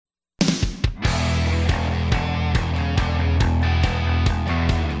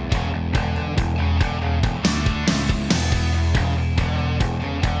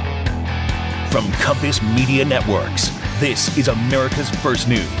This Media Networks. This is America's First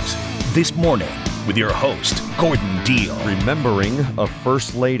News. This morning with your host, Gordon Deal. Remembering a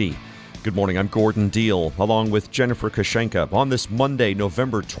First Lady. Good morning, I'm Gordon Deal, along with Jennifer Kashenka on this Monday,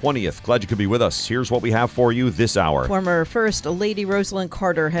 November 20th. Glad you could be with us. Here's what we have for you this hour. Former First Lady Rosalynn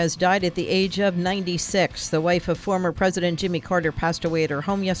Carter has died at the age of 96. The wife of former President Jimmy Carter passed away at her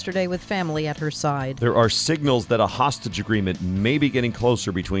home yesterday with family at her side. There are signals that a hostage agreement may be getting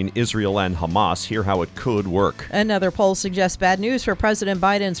closer between Israel and Hamas. Hear how it could work. Another poll suggests bad news for President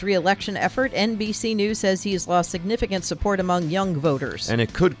Biden's re-election effort. NBC News says he's lost significant support among young voters. And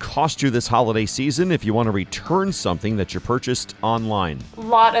it could cost you this holiday season if you want to return something that you purchased online. A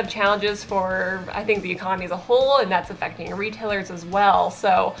lot of challenges for, I think, the economy as a whole, and that's affecting retailers as well.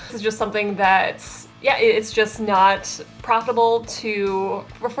 So this is just something that's, it's just not profitable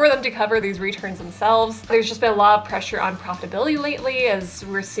for them to cover these returns themselves. There's just been a lot of pressure on profitability lately, as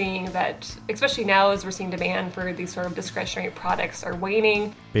we're seeing that, especially now as we're seeing demand for these sort of discretionary products are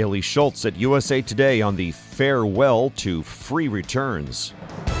waning. Bailey Schultz at USA Today on the farewell to free returns.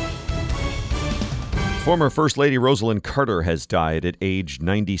 Former First Lady Rosalynn Carter has died at age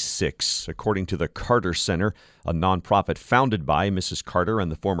 96. According to the Carter Center, a nonprofit founded by Mrs. Carter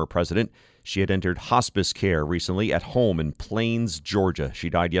and the former president, she had entered hospice care recently at home in Plains, Georgia. She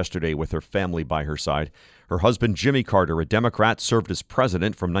died yesterday with her family by her side. Her husband, Jimmy Carter, a Democrat, served as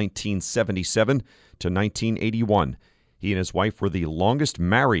president from 1977 to 1981. He and his wife were the longest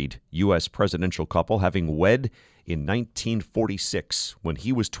married U.S. presidential couple, having wed in 1946 when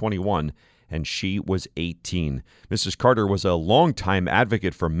he was 21 and she was 18. Mrs. Carter was a longtime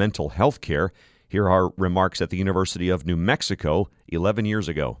advocate for mental health care. Here are remarks at the University of New Mexico 11 years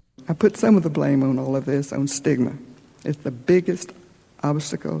ago. I put some of the blame on all of this on stigma. It's the biggest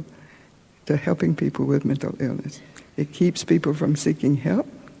obstacle to helping people with mental illness. It keeps people from seeking help.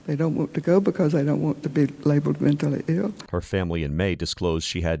 They don't want to go because they don't want to be labeled mentally ill. Her family in May disclosed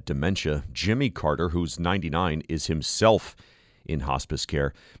she had dementia. Jimmy Carter, who's 99, is himself in hospice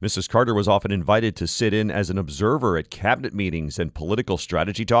care. Mrs. Carter was often invited to sit in as an observer at cabinet meetings and political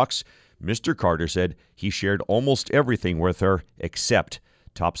strategy talks. Mr. Carter said he shared almost everything with her except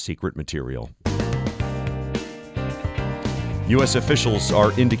top secret material. U.S. officials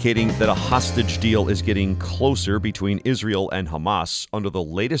are indicating that a hostage deal is getting closer between Israel and Hamas under the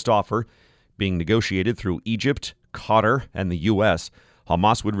latest offer being negotiated through Egypt, Qatar, and the U.S.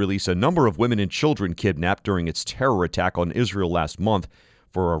 Hamas would release a number of women and children kidnapped during its terror attack on Israel last month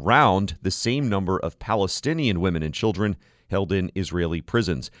for around the same number of Palestinian women and children held in Israeli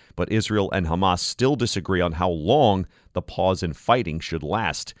prisons. But Israel and Hamas still disagree on how long the pause in fighting should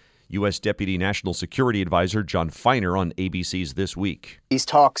last. U.S. Deputy National Security Advisor John Feiner on ABC's This Week. These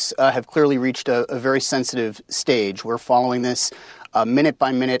talks have clearly reached a very sensitive stage. We're following this minute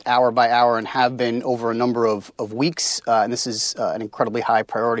by minute, hour by hour, and have been over a number of weeks. And this is an incredibly high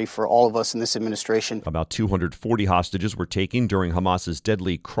priority for all of us in this administration. About 240 hostages were taken during Hamas's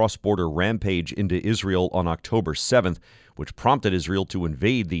deadly cross-border rampage into Israel on October 7th, which prompted Israel to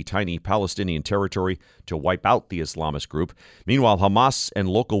invade the tiny Palestinian territory to wipe out the Islamist group. Meanwhile, Hamas and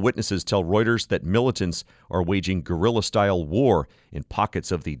local witnesses tell Reuters that militants are waging guerrilla-style war in pockets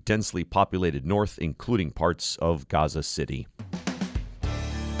of the densely populated north, including parts of Gaza City.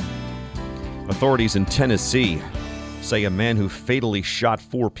 Authorities in Tennessee say a man who fatally shot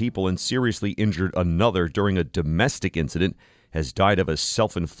 4 people and seriously injured another during a domestic incident has died of a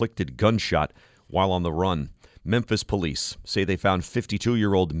self-inflicted gunshot while on the run. Memphis police say they found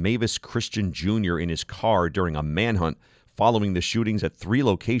 52-year-old Mavis Christian Jr. in his car during a manhunt following the shootings at 3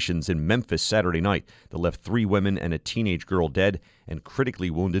 locations in Memphis Saturday night that left 3 women and a teenage girl dead and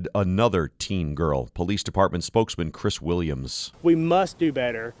critically wounded another teen girl. Police Department spokesman Chris Williams. We must do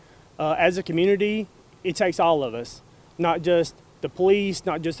better. As a community, it takes all of us, not just the police,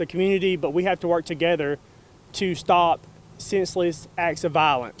 not just the community, but we have to work together to stop senseless acts of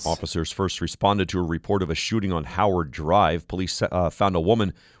violence. Officers first responded to a report of a shooting on Howard Drive. Police found a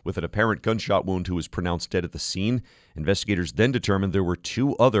woman with an apparent gunshot wound who was pronounced dead at the scene. Investigators then determined there were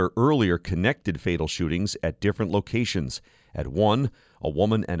 2 other earlier connected fatal shootings at different locations. At one, a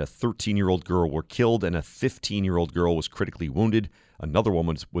woman and a 13-year-old girl were killed and a 15-year-old girl was critically wounded. Another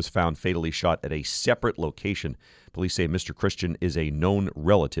woman was found fatally shot at a separate location. Police say Mr. Christian is a known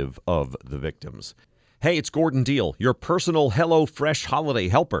relative of the victims. Hey, it's Gordon Deal, your personal HelloFresh holiday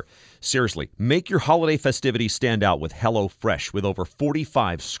helper. Seriously, make your holiday festivities stand out with HelloFresh with over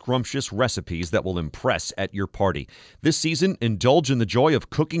 45 scrumptious recipes that will impress at your party. This season, indulge in the joy of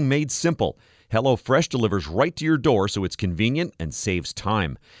cooking made simple. HelloFresh delivers right to your door, so it's convenient and saves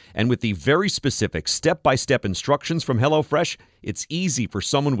time. And with the very specific step-by-step instructions from HelloFresh, it's easy for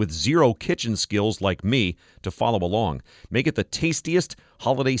someone with zero kitchen skills like me to follow along. Make it the tastiest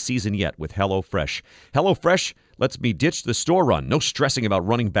holiday season yet with HelloFresh. HelloFresh lets me ditch the store run. No stressing about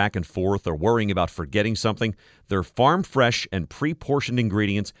running back and forth or worrying about forgetting something. Their farm-fresh and pre-portioned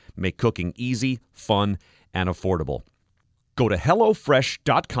ingredients make cooking easy, fun, and affordable. Go to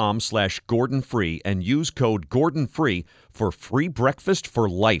HelloFresh.com/GordonFree and use code GordonFree for free breakfast for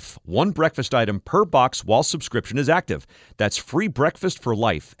life. One breakfast item per box while subscription is active. That's free breakfast for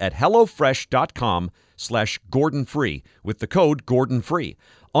life at HelloFresh.com/GordonFree with the code GordonFree.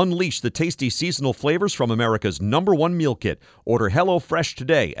 Unleash the tasty seasonal flavors from America's #1 meal kit. Order HelloFresh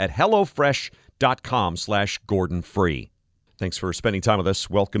today at HelloFresh.com/GordonFree. Thanks for spending time with us.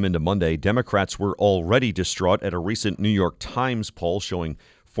 Welcome into Monday. Democrats were already distraught at a recent New York Times poll showing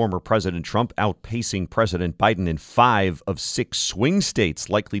former President Trump outpacing President Biden in 5 of 6 swing states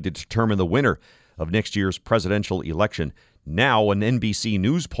likely to determine the winner of next year's presidential election. Now, an NBC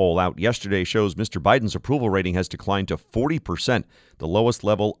News poll out yesterday shows Mr. Biden's approval rating has declined to 40%, the lowest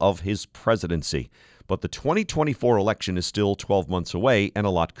level of his presidency. But the 2024 election is still 12 months away, and a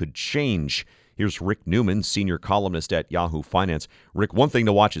lot could change. Here's Rick Newman, senior columnist at Yahoo Finance. Rick, one thing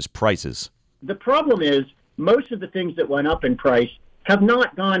to watch is prices. The problem is most of the things that went up in price have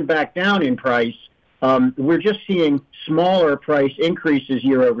not gone back down in price. We're just seeing smaller price increases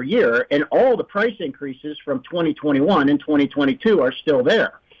year over year, and all the price increases from 2021 and 2022 are still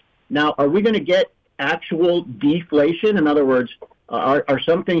there. Now, are we going to get actual deflation? In other words, are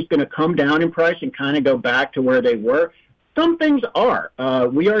some things going to come down in price and kind of go back to where they were? Some things are.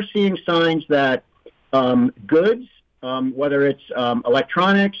 We are seeing signs that goods, whether it's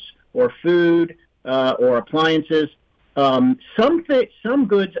electronics or food or appliances, some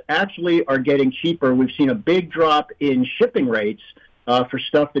goods actually are getting cheaper. We've seen a big drop in shipping rates for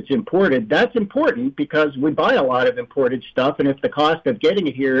stuff that's imported. That's important because we buy a lot of imported stuff, and if the cost of getting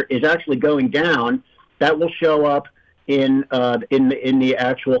it here is actually going down, that will show up in the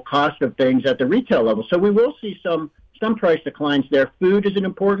actual cost of things at the retail level. So we will see some price declines there. Food is an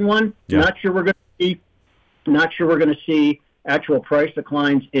important one. Yeah. Not sure we're going to see actual price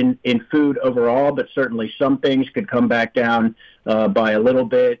declines in food overall, but certainly some things could come back down by a little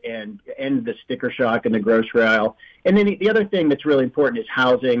bit and end the sticker shock in the grocery aisle. And then the other thing that's really important is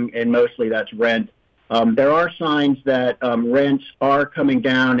housing, and mostly that's rent. There are signs that rents are coming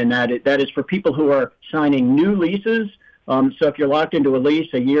down, and that is for people who are signing new leases. So if you're locked into a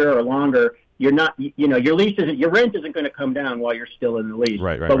lease a year or longer, you're not, your rent isn't going to come down while you're still in the lease.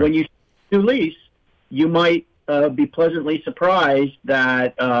 Right. But when you new lease, you might be pleasantly surprised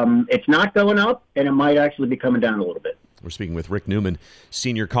that it's not going up, and it might actually be coming down a little bit. We're speaking with Rick Newman,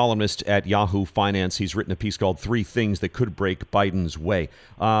 senior columnist at Yahoo Finance. He's written a piece called 3 Things That Could Break Biden's Way.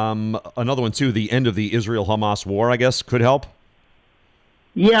 Another one, too, the end of the Israel-Hamas war, I guess, could help?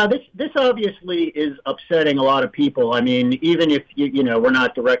 Yeah, this obviously is upsetting a lot of people. I mean, even if, we're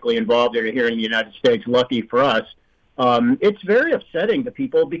not directly involved here in the United States, lucky for us, it's very upsetting to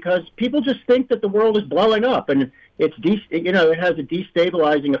people because people just think that the world is blowing up, and it has a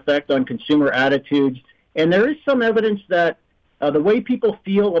destabilizing effect on consumer attitudes. And there is some evidence that the way people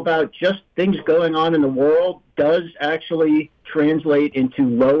feel about just things going on in the world does actually translate into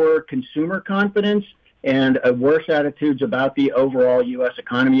lower consumer confidence and worse attitudes about the overall U.S.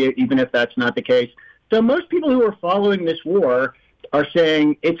 economy, even if that's not the case. So most people who are following this war are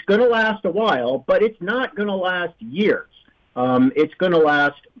saying it's going to last a while, but it's not going to last years. It's going to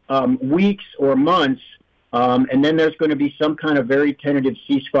last weeks or months, and then there's going to be some kind of very tentative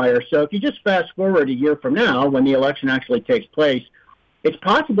ceasefire. So if you just fast forward a year from now, when the election actually takes place, it's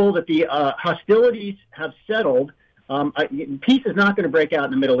possible that the hostilities have settled. Peace is not going to break out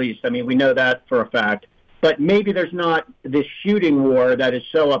in the Middle East. I mean, we know that for a fact. But maybe there's not this shooting war that is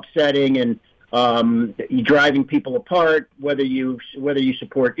so upsetting and driving people apart, whether you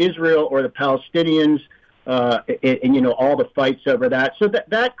support Israel or the Palestinians, and all the fights over that. So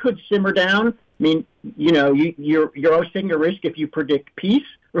that could simmer down. I mean, you're always taking a risk if you predict peace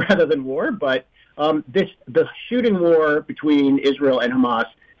rather than war. But the shooting war between Israel and Hamas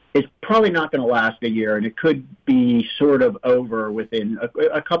is probably not going to last a year, and it could be sort of over within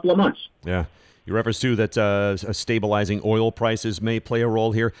a couple of months. Yeah. You referenced, too, that stabilizing oil prices may play a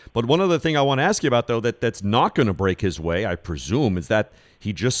role here. But one other thing I want to ask you about, though, that's not going to break his way, I presume, is that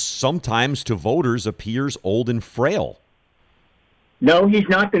he just sometimes to voters appears old and frail. No, he's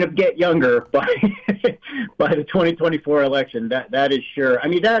not going to get younger by the 2024 election. That is sure. I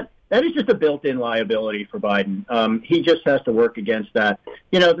mean, that is just a built-in liability for Biden. He just has to work against that.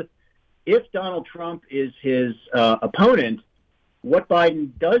 if Donald Trump is his opponent, what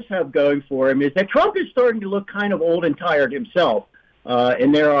Biden does have going for him is that Trump is starting to look kind of old and tired himself.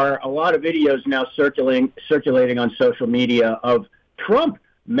 And there are a lot of videos now circulating on social media of Trump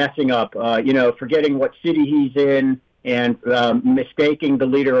messing up, forgetting what city he's in and mistaking the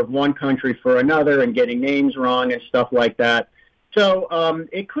leader of one country for another and getting names wrong and stuff like that. So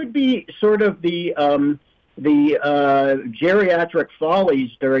it could be sort of the geriatric follies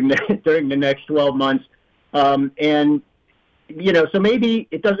during the next 12 months. So maybe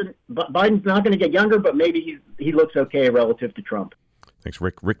it doesn't. Biden's not going to get younger, but maybe he looks okay relative to Trump. Thanks,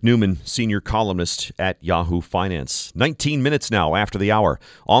 Rick. Rick Newman, senior columnist at Yahoo Finance. 19 minutes now after the hour.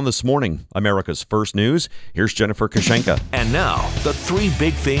 On This Morning, America's First News, here's Jennifer Kashenka. And now, the three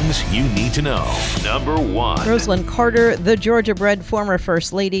big things you need to know. Number one. Rosalynn Carter, the Georgia-bred former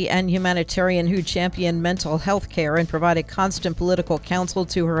First Lady and humanitarian who championed mental health care and provided constant political counsel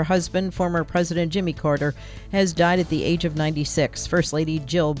to her husband, former President Jimmy Carter, has died at the age of 96. First Lady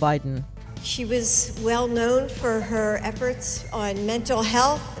Jill Biden. She was well known for her efforts on mental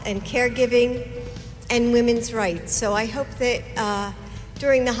health and caregiving and women's rights. So I hope that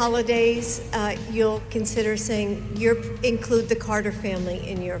during the holidays, you'll consider include the Carter family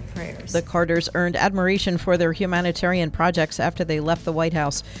in your prayers. The Carters earned admiration for their humanitarian projects after they left the White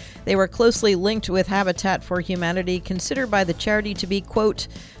House. They were closely linked with Habitat for Humanity, considered by the charity to be, quote,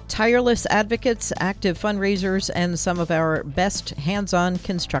 tireless advocates, active fundraisers, and some of our best hands-on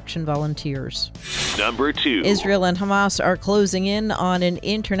construction volunteers. Number two. Israel and Hamas are closing in on an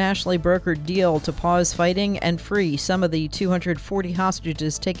internationally brokered deal to pause fighting and free some of the 240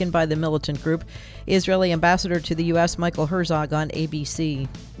 hostages taken by the militant group. Israeli ambassador to the U.S. Michael Herzog on ABC.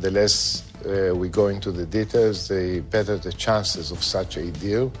 The less we go into the details, the better the chances of such a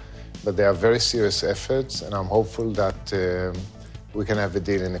deal. But they are very serious efforts, and I'm hopeful that we can have a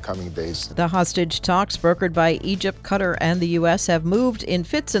deal in the coming days. The hostage talks, brokered by Egypt, Qatar, and the U.S., have moved in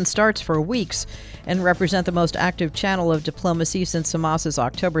fits and starts for weeks and represent the most active channel of diplomacy since Hamas's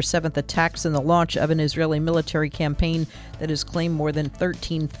October 7th attacks and the launch of an Israeli military campaign that has claimed more than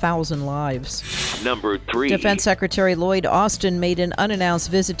 13,000 lives. Number three. Defense Secretary Lloyd Austin made an unannounced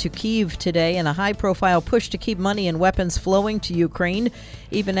visit to Kyiv today in a high-profile push to keep money and weapons flowing to Ukraine,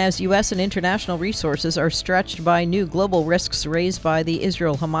 even as U.S. and international resources are stretched by new global risks raised by the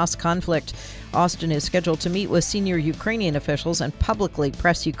Israel-Hamas conflict. Austin is scheduled to meet with senior Ukrainian officials and publicly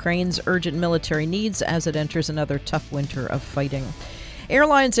press Ukraine's urgent military needs as it enters another tough winter of fighting.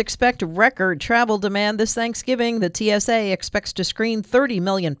 Airlines expect record travel demand this Thanksgiving. The TSA expects to screen 30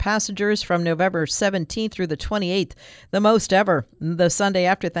 million passengers from November 17th through the 28th, the most ever. The Sunday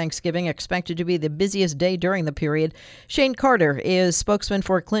after Thanksgiving expected to be the busiest day during the period. Shane Carter is spokesman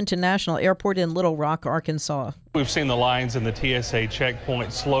for Clinton National Airport in Little Rock, Arkansas. We've seen the lines in the TSA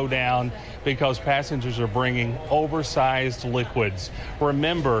checkpoint slow down because passengers are bringing oversized liquids.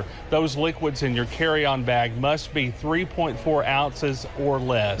 Remember, those liquids in your carry-on bag must be 3.4 ounces or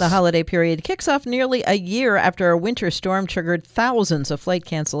less. The holiday period kicks off nearly a year after a winter storm triggered thousands of flight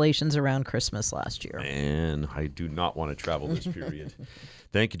cancellations around Christmas last year. And I do not want to travel this period.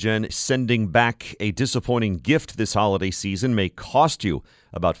 Thank you, Jen. Sending back a disappointing gift this holiday season may cost you.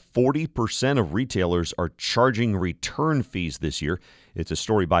 About 40% of retailers are charging return fees this year. It's a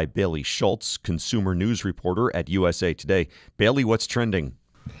story by Bailey Schultz, consumer news reporter at USA Today. Bailey, what's trending?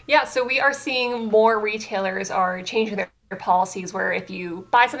 Yeah, so we are seeing more retailers are changing their policies where if you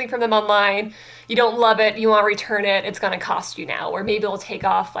buy something from them online, you don't love it, you want to return it, it's going to cost you now. Or maybe it'll take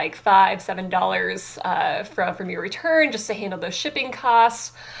off like $5-7 from your return just to handle those shipping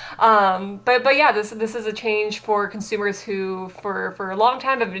costs. But yeah, this is a change for consumers who for a long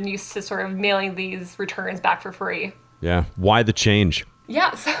time have been used to sort of mailing these returns back for free. Yeah, why the change?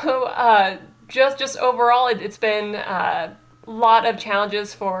 Yeah, so just overall, it's been a lot of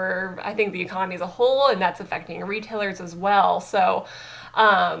challenges for, I think, the economy as a whole, and that's affecting retailers as well. So,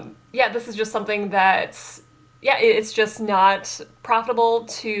 this is just something that's, it's just not profitable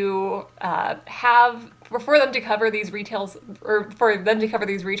to for them to cover these retails, or for them to cover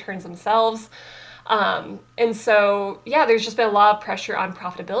these returns themselves. And so, there's just been a lot of pressure on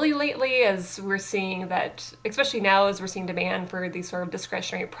profitability lately, as we're seeing that, especially now as we're seeing demand for these sort of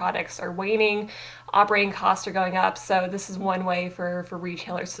discretionary products are waning, operating costs are going up. So this is one way for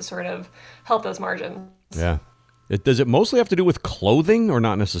retailers to sort of help those margins. Yeah. Does it mostly have to do with clothing or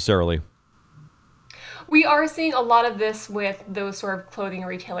not necessarily? We are seeing a lot of this with those sort of clothing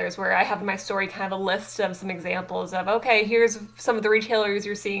retailers where I have in my story kind of a list of some examples of, okay, here's some of the retailers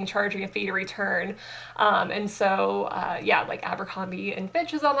you're seeing charging a fee to return. Like Abercrombie and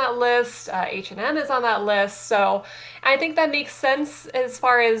Fitch is on that list, H&M is on that list. So I think that makes sense as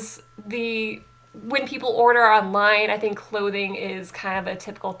far as when people order online. I think clothing is kind of a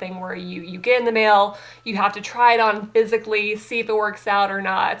typical thing where you get in the mail, you have to try it on physically, see if it works out or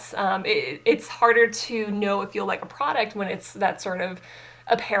not. It's harder to know if you'll like a product when it's that sort of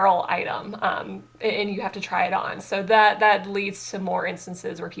apparel item, and you have to try it on. So that leads to more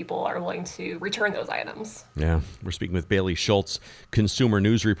instances where people are willing to return those items. Yeah, we're speaking with Bailey Schultz, consumer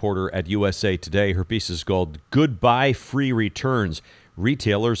news reporter at USA Today. Her piece is called Goodbye Free Returns.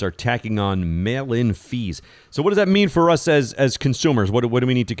 Retailers are tacking on mail-in fees. So what does that mean for us as consumers? What do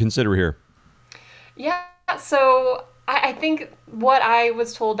we need to consider here? Yeah, so I think what I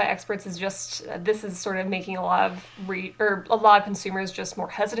was told by experts is just this is sort of making a lot of consumers just more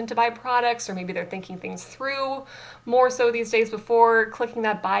hesitant to buy products, or maybe they're thinking things through more so these days before clicking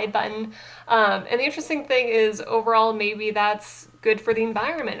that buy button. And the interesting thing is overall maybe that's good for the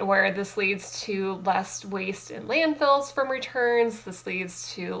environment, where this leads to less waste in landfills from returns. This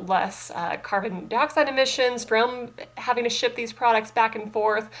leads to less carbon dioxide emissions from having to ship these products back and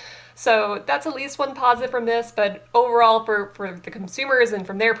forth. So that's at least one positive from this, but overall for the consumers and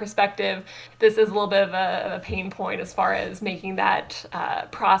from their perspective, this is a little bit of a pain point as far as making that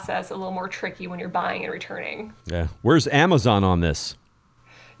process a little more tricky when you're buying and returning. Yeah. Where's Amazon on this?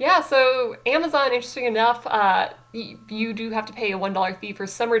 Yeah, so Amazon, interesting enough, you do have to pay a $1 fee for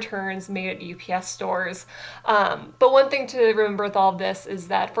some returns made at UPS stores. But one thing to remember with all of this is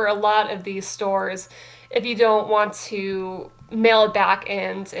that for a lot of these stores, if you don't want to mail it back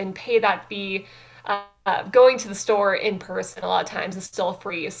and pay that fee, going to the store in person a lot of times is still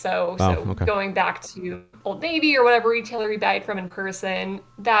free. So going back to Old Navy or whatever retailer you buy it from in person,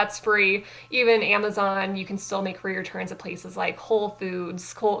 that's free. Even Amazon, you can still make free returns at places like Whole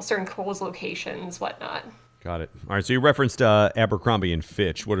Foods, certain Kohl's locations, whatnot. Got it. All right, so you referenced Abercrombie and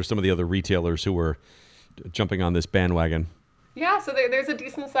Fitch. What are some of the other retailers who are jumping on this bandwagon? Yeah, so there's a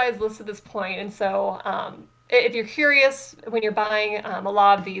decent-sized list at this point, and so if you're curious, when you're buying, a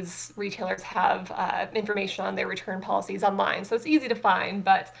lot of these retailers have information on their return policies online, so it's easy to find.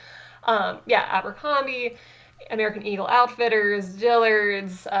 But Abercrombie, American Eagle Outfitters,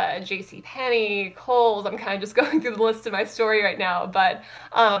 Dillard's, JCPenney, Kohl's. I'm kind of just going through the list of my story right now, but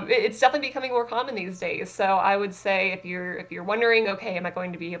it's definitely becoming more common these days. So I would say if you're wondering, okay, am I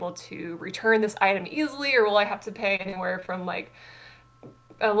going to be able to return this item easily, or will I have to pay anywhere from like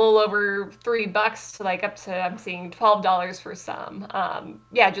a little over $3 to like up to, I'm seeing $12 for some.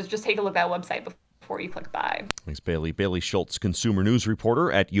 Just take a look at that website before you click buy. Thanks, Bailey. Bailey Schultz, consumer news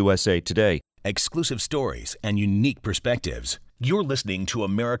reporter at USA Today. Exclusive stories and unique perspectives. You're listening to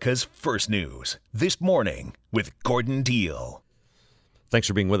America's First News This Morning with Gordon Deal. Thanks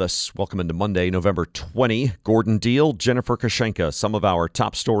for being with us. Welcome into Monday, November 20. Gordon Deal, Jennifer Kashenka. Some of our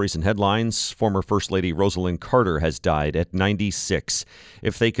top stories and headlines. Former First Lady Rosalynn Carter has died at 96.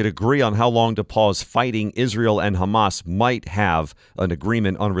 If they could agree on how long to pause fighting, Israel and Hamas might have an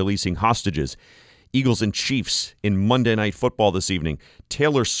agreement on releasing hostages. Eagles and Chiefs in Monday Night Football this evening.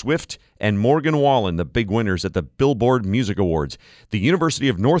 Taylor Swift and Morgan Wallen, the big winners at the Billboard Music Awards. The University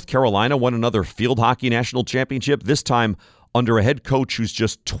of North Carolina won another field hockey national championship, this time under a head coach who's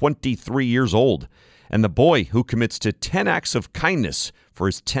just 23 years old. And the boy who commits to 10 acts of kindness for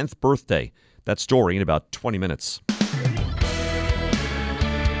his 10th birthday. That story in about 20 minutes.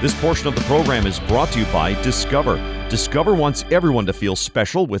 This portion of the program is brought to you by Discover. Discover wants everyone to feel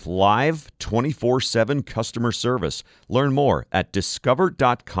special with live 24/7 customer service. Learn more at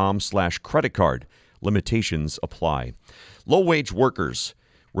discover.com/creditcard. Limitations apply. Low-wage workers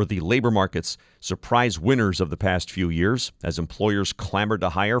were the labor market's surprise winners of the past few years. As employers clamored to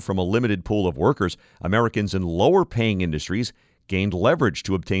hire from a limited pool of workers, Americans in lower-paying industries gained leverage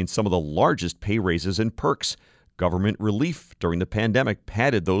to obtain some of the largest pay raises and perks. Government relief during the pandemic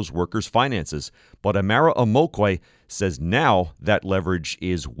padded those workers' finances. But Amara Omokwe says now that leverage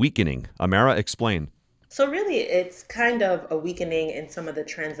is weakening. Amara, explain. So really, it's kind of a weakening in some of the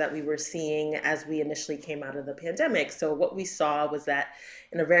trends that we were seeing as we initially came out of the pandemic. So what we saw was that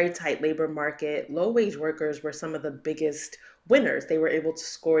in a very tight labor market, low-wage workers were some of the biggest winners. They were able to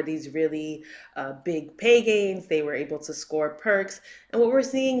score these really big pay gains. They were able to score perks. And what we're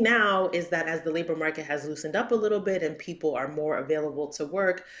seeing now is that as the labor market has loosened up a little bit and people are more available to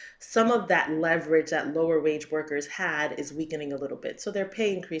work, some of that leverage that lower wage workers had is weakening a little bit. So their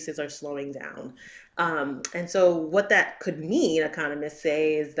pay increases are slowing down. And so what that could mean, economists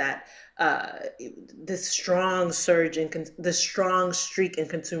say, is that this strong surge in the strong streak in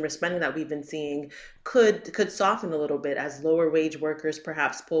consumer spending that we've been seeing could soften a little bit as lower wage workers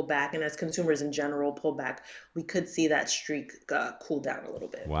perhaps pull back, and as consumers in general pull back. We could see that streak cool down a little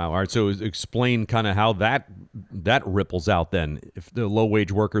bit. Wow. All right. So explain kind of how that ripples out then. If the low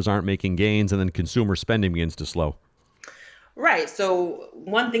wage workers aren't making gains and then consumer spending begins to slow. Right. So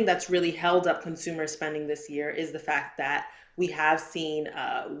one thing that's really held up consumer spending this year is the fact that we have seen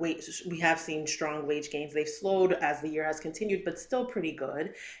strong wage gains. They've slowed as the year has continued, but still pretty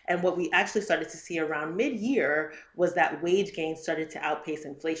good. And what we actually started to see around mid-year was that wage gains started to outpace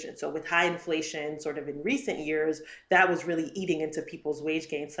inflation. So with high inflation sort of in recent years, that was really eating into people's wage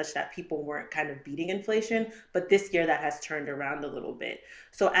gains such that people weren't kind of beating inflation. But this year that has turned around a little bit.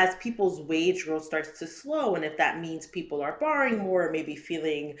 So as people's wage growth starts to slow, and if that means people are borrowing more or maybe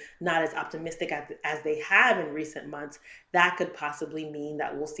feeling not as optimistic as they have in recent months, that could possibly mean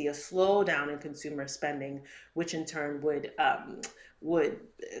that we'll see a slowdown in consumer spending, which in turn would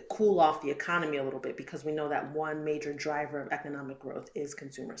cool off the economy a little bit, because we know that one major driver of economic growth is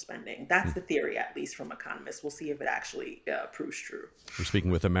consumer spending. That's the theory, at least from economists. We'll see if it actually proves true. We're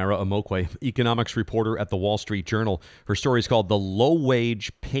speaking with Amara Amokwe, economics reporter at the Wall Street Journal. Her story is called "The Low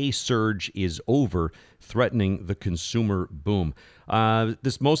Wage Pay Surge is Over, Threatening the Consumer Boom."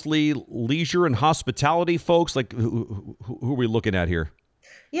 This mostly leisure and hospitality folks. Like who are we looking at here?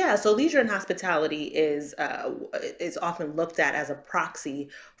 Yeah, so leisure and hospitality is often looked at as a proxy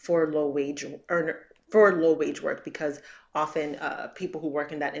for low wage work, because often people who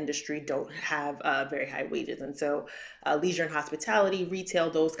work in that industry don't have very high wages. And so leisure and hospitality, retail,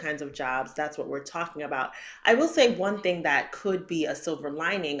 those kinds of jobs, that's what we're talking about. I will say one thing that could be a silver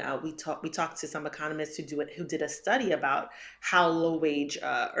lining. We talked to some economists who did a study about how low wage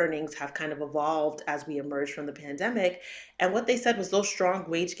earnings have kind of evolved as we emerged from the pandemic. And what they said was those strong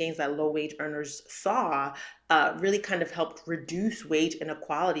wage gains that low wage earners saw really kind of helped reduce wage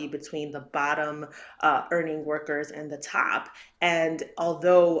inequality between the bottom earning workers and the top. And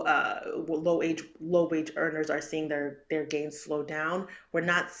although low wage earners are seeing their gains slow down, we're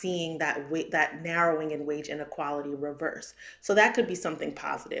not seeing that narrowing in wage inequality reverse. So that could be something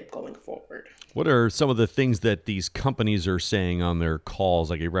positive going forward. What are some of the things that these companies are saying on their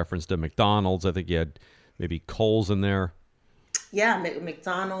calls? Like you referenced to McDonald's. I think you had maybe Kohl's in there. Yeah,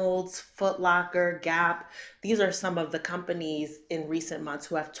 McDonald's, Foot Locker, Gap. These are some of the companies in recent months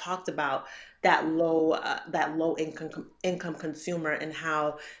who have talked about that low income consumer and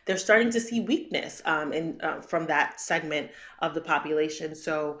how they're starting to see weakness from that segment of the population.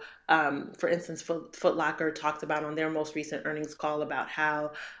 So, for instance, Foot Locker talked about on their most recent earnings call about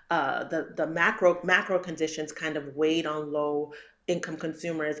how the macro conditions kind of weighed on low income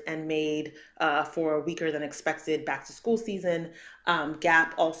consumers and made for a weaker than expected back to school season.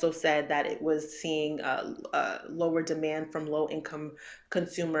 Gap also said that it was seeing lower demand from low income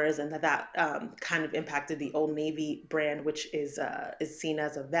consumers, and that kind of impacted the Old Navy brand, which is seen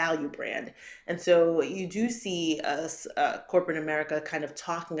as a value brand. And so you do see corporate America kind of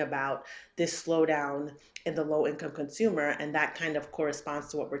talking about this slowdown in the low income consumer, and that kind of corresponds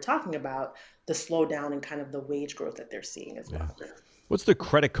to what we're talking about, the slowdown in kind of the wage growth that they're seeing as well. What's the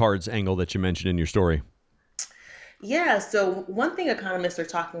credit cards angle that you mentioned in your story? Yeah, so one thing economists are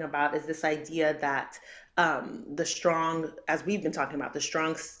talking about is this idea that the strong, as we've been talking about, the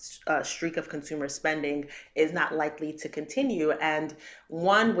strong streak of consumer spending is not likely to continue. And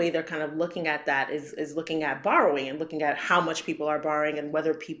one way they're kind of looking at that is looking at borrowing and looking at how much people are borrowing and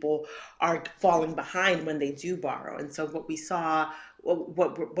whether people are falling behind when they do borrow. And so what we saw,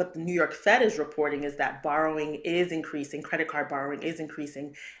 what the New York Fed is reporting is that borrowing is increasing, credit card borrowing is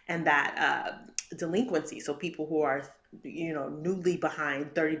increasing, and that delinquency, so people who are newly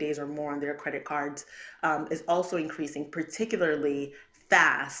behind 30 days or more on their credit cards, is also increasing, particularly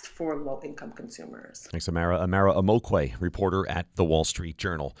fast for low-income consumers. Thanks, Amara. Amara Amokwe, reporter at the Wall Street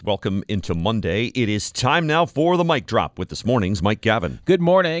Journal. Welcome into Monday. It is time now for the Mic Drop with this morning's Mike Gavin. Good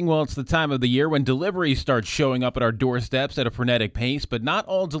morning. Well, it's the time of the year when deliveries start showing up at our doorsteps at a frenetic pace, but not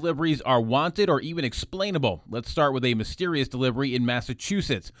all deliveries are wanted or even explainable. Let's start with a mysterious delivery in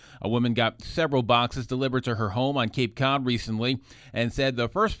Massachusetts. A woman got several boxes delivered to her home on Cape Cod recently and said the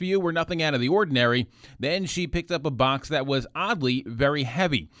first few were nothing out of the ordinary. Then she picked up a box that was oddly very very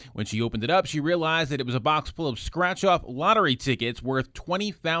heavy. When she opened it up, she realized that it was a box full of scratch-off lottery tickets worth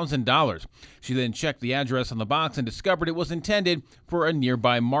 $20,000. She then checked the address on the box and discovered it was intended for a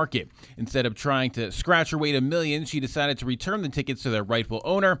nearby market. Instead of trying to scratch her way to millions, she decided to return the tickets to their rightful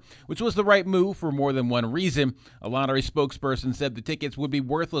owner, which was the right move for more than one reason. A lottery spokesperson said the tickets would be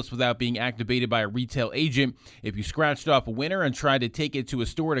worthless without being activated by a retail agent. If you scratched off a winner and tried to take it to a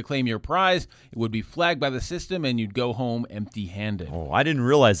store to claim your prize, it would be flagged by the system and you'd go home empty-handed. Oh, I didn't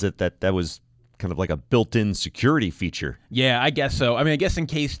realize that was kind of like a built-in security feature. Yeah, I guess so. I mean, I guess in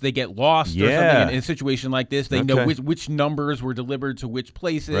case they get lost or something in a situation like this, they know which numbers were delivered to which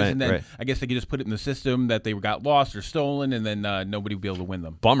places, and then I guess they could just put it in the system that they got lost or stolen, and then nobody would be able to win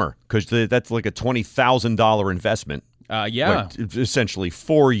them. Bummer, because that's like a $20,000 investment. Yeah. Like, essentially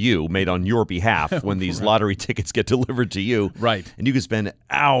for you, made on your behalf when these lottery tickets get delivered to you. Right. And you can spend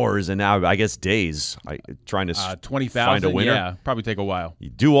hours and hours, I guess days, trying to find a winner. Yeah, probably take a while. You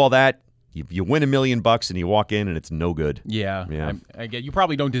do all that. You win $1 million and you walk in and it's no good. Yeah. I get you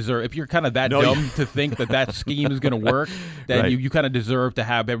probably don't deserve, if you're kind of that dumb to think that scheme is going to work, then you kind of deserve to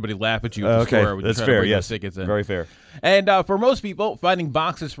have everybody laugh at you at the store when that's you try fair. to bring Yes, those tickets in. Very fair. And for most people, finding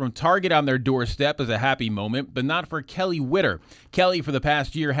boxes from Target on their doorstep is a happy moment, but not for Kelly Witter. Kelly, for the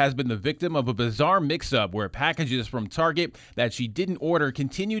past year, has been the victim of a bizarre mix-up where packages from Target that she didn't order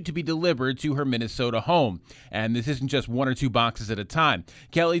continued to be delivered to her Minnesota home. And this isn't just 1 or 2 boxes at a time.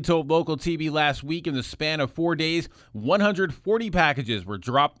 Kelly told local TV last week in the span of 4 days, 140 packages were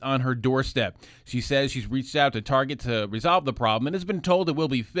dropped on her doorstep. She says she's reached out to Target to resolve the problem and has been told it will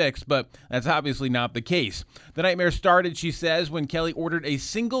be fixed, but that's obviously not the case. The nightmare started, she says, when Kelly ordered a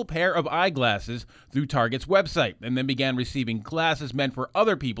single pair of eyeglasses through Target's website and then began receiving glasses meant for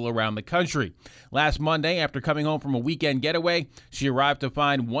other people around the country. Last Monday, after coming home from a weekend getaway, she arrived to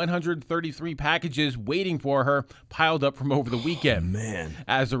find 133 packages waiting for her, piled up from over the weekend. Oh, man.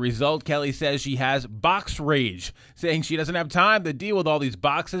 As a result, Kelly says she has box rage, saying she doesn't have time to deal with all these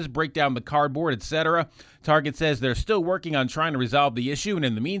boxes, break down the cardboard, etc. Target says they're still working on trying to resolve the issue, and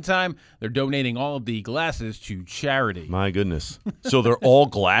in the meantime, they're donating all of the glasses to charity. My goodness. So they're all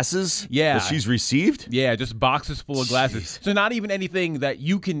glasses? Yeah. That she's received? Yeah, just boxes full of glasses. So not even anything that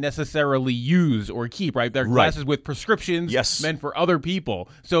you can necessarily use or keep, right? They're glasses with prescriptions meant for other people.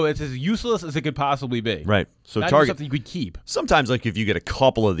 So it's as useless as it could possibly be. Right. So not Target, something you could keep. Sometimes, like if you get a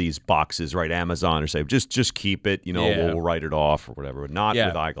couple of these boxes, right, Amazon or say, just keep it, we'll write it off or whatever. But not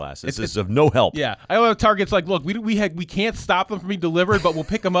with eyeglasses. It's of no help. Yeah. I know Target's like, look, we can't stop them from being delivered, but we'll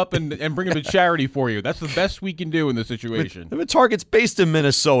pick them up and bring them to charity for you. That's the best we can do in this situation. But Target's based in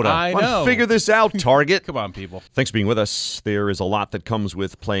Minnesota. I know. Figure this out, Target. Come on, people. Thanks for being with us. There is a lot that comes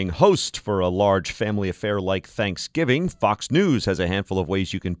with playing host for a large family affair like Thanksgiving. Fox News has a handful of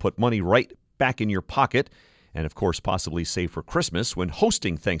ways you can put money right back in your pocket and, of course, possibly save for Christmas when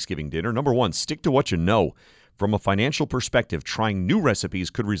hosting Thanksgiving dinner. Number 1, stick to what you know. From a financial perspective, trying new recipes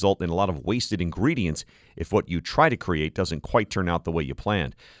could result in a lot of wasted ingredients if what you try to create doesn't quite turn out the way you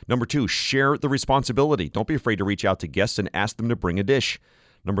planned. Number 2, share the responsibility. Don't be afraid to reach out to guests and ask them to bring a dish.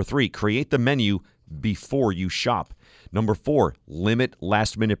 Number 3, create the menu before you shop. Number 4, limit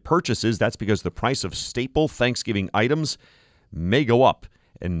last-minute purchases. That's because the price of staple Thanksgiving items may go up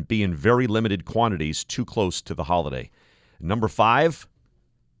and be in very limited quantities too close to the holiday. Number 5,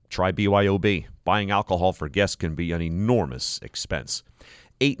 try BYOB. Buying alcohol for guests can be an enormous expense.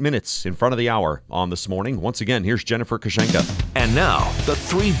 8 minutes in front of the hour on This Morning. Once again, here's Jennifer Kashenka. And now, the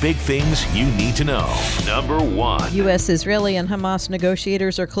 3 big things you need to know. Number 1. U.S., Israeli, and Hamas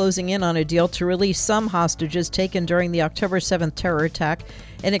negotiators are closing in on a deal to release some hostages taken during the October 7th terror attack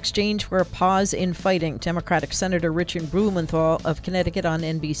in exchange for a pause in fighting. Democratic Senator Richard Blumenthal of Connecticut on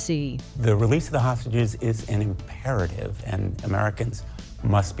NBC. The release of the hostages is an imperative, and Americans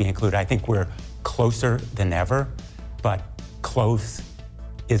must be included. I think we're closer than ever, but close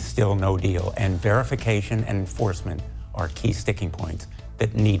is still no deal, and verification and enforcement are key sticking points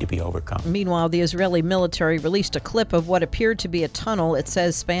that need to be overcome. Meanwhile, the Israeli military released a clip of what appeared to be a tunnel. It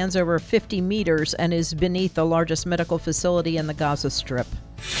says spans over 50 meters and is beneath the largest medical facility in the Gaza Strip.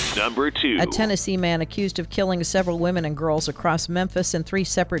 Number 2. A Tennessee man accused of killing several women and girls across Memphis in 3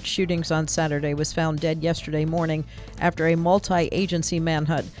 separate shootings on Saturday was found dead yesterday morning after a multi-agency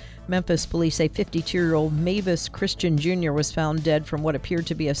manhunt. Memphis police say 52-year-old Mavis Christian Jr. was found dead from what appeared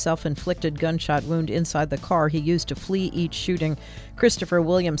to be a self-inflicted gunshot wound inside the car he used to flee each shooting. Christopher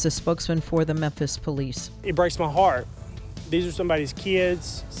Williams, a spokesman for the Memphis police. It breaks my heart. These are somebody's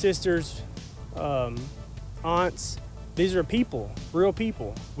kids, sisters, aunts. These are people, real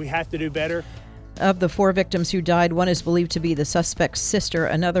people. We have to do better. Of the 4 victims who died, one is believed to be the suspect's sister,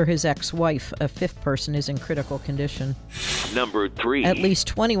 another his ex-wife. A 5th person is in critical condition. Number 3. At least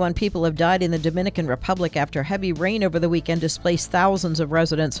 21 people have died in the Dominican Republic after heavy rain over the weekend displaced thousands of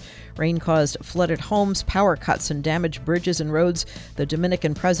residents. Rain caused flooded homes, power cuts, and damaged bridges and roads. The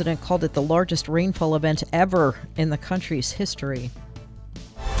Dominican president called it the largest rainfall event ever in the country's history.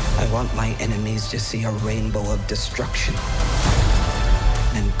 I want my enemies to see a rainbow of destruction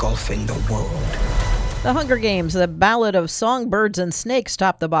engulfing the world. The Hunger Games, the Ballad of Songbirds and Snakes,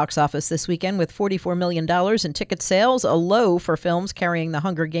 topped the box office this weekend with $44 million in ticket sales, a low for films carrying the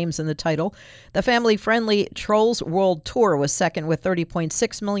Hunger Games in the title. The family-friendly Trolls World Tour was second with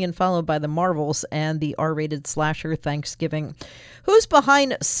 $30.6 million, followed by The Marvels and the R-rated slasher Thanksgiving. Who's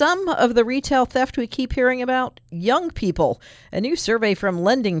behind some of the retail theft we keep hearing about? Young people. A new survey from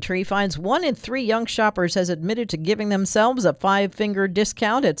LendingTree finds 1 in 3 young shoppers has admitted to giving themselves a 5-finger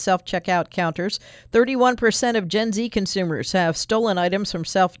discount at self-checkout counters. 31% of Gen Z consumers have stolen items from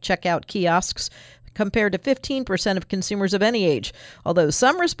self-checkout kiosks, compared to 15% of consumers of any age. Although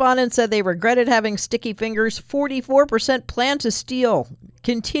some respondents said they regretted having sticky fingers, 44% plan to steal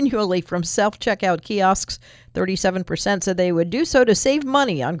continually from self-checkout kiosks. 37% said they would do so to save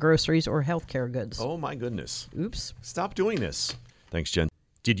money on groceries or healthcare goods. Oh, my goodness. Oops. Stop doing this. Thanks, Jen.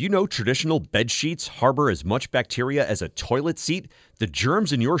 Did you know traditional bed sheets harbor as much bacteria as a toilet seat? The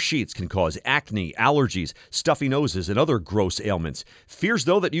germs in your sheets can cause acne, allergies, stuffy noses, and other gross ailments. Fears,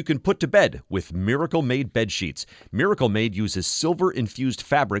 though, that you can put to bed with Miracle Made bed sheets. Miracle Made uses silver-infused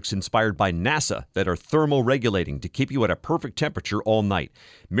fabrics inspired by NASA that are thermoregulating to keep you at a perfect temperature all night.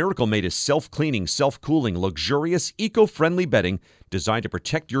 Miracle Made is self-cleaning, self-cooling, luxurious, eco-friendly bedding designed to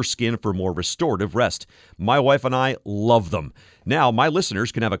protect your skin for more restorative rest. My wife and I love them. Now, my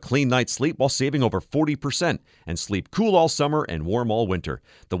listeners can have a clean night's sleep while saving over 40% and sleep cool all summer and warm all winter.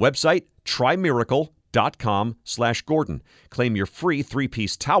 The website, trymiracle.com/Gordon. Claim your free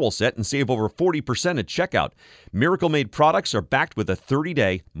 3-piece towel set and save over 40% at checkout. Miracle Made products are backed with a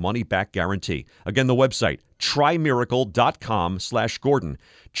 30-day money-back guarantee. Again, the website, trymiracle.com/Gordon.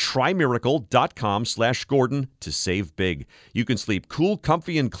 trymiracle.com/Gordon to save big. You can sleep cool,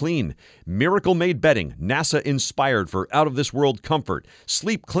 comfy, and clean. Miracle Made bedding, NASA inspired for out-of-this-world comfort.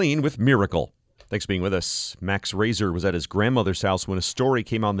 Sleep clean with Miracle. Thanks for being with us. Max Razor was at his grandmother's house when a story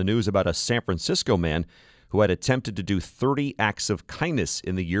came on the news about a San Francisco man who had attempted to do 30 acts of kindness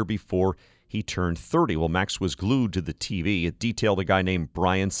in the year before he turned 30. Well, Max was glued to the TV. It detailed a guy named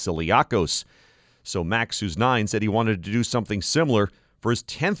Brian Siliakos. So Max, who's 9, said he wanted to do something similar for his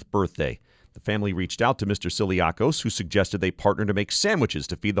 10th birthday. The family reached out to Mr. Siliakos, who suggested they partner to make sandwiches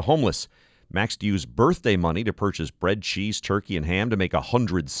to feed the homeless. Max used birthday money to purchase bread, cheese, turkey, and ham to make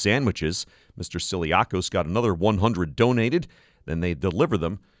 100 sandwiches. Mr. Siliakos got another 100 donated. Then they deliver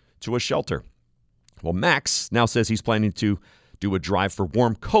them to a shelter. Well, Max now says he's planning to do a drive for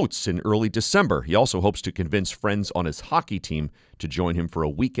warm coats in early December. He also hopes to convince friends on his hockey team to join him for a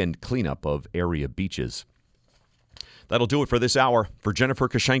weekend cleanup of area beaches. That'll do it for this hour. For Jennifer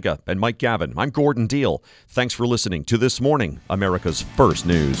Kashenka and Mike Gavin, I'm Gordon Deal. Thanks for listening to This Morning, America's First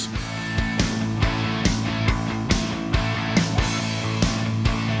News.